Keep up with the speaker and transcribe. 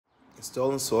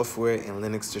Installing software in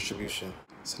Linux distribution.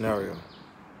 Scenario.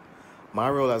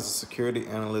 My role as a security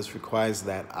analyst requires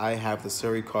that I have the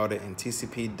Suricata and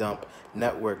TCP dump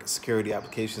network security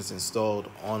applications installed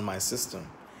on my system.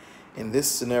 In this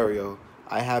scenario,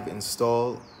 I have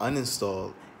installed,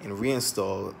 uninstalled, and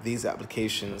reinstalled these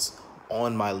applications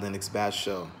on my Linux bash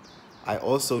shell. I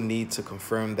also need to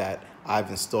confirm that I've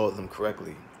installed them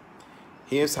correctly.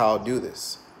 Here's how I'll do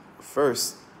this.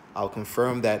 First, I'll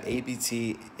confirm that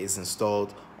ABT is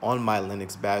installed on my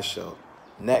Linux bash shell.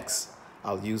 Next,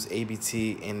 I'll use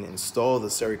ABT and install the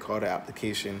Suricata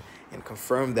application and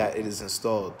confirm that it is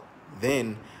installed.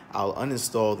 Then, I'll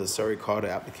uninstall the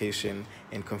Suricata application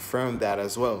and confirm that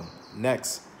as well.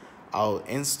 Next, I'll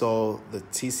install the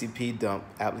TCP dump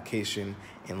application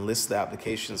and list the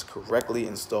applications correctly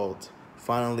installed.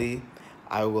 Finally,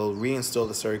 I will reinstall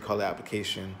the Suricata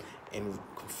application and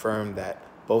confirm that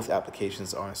both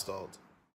applications are installed.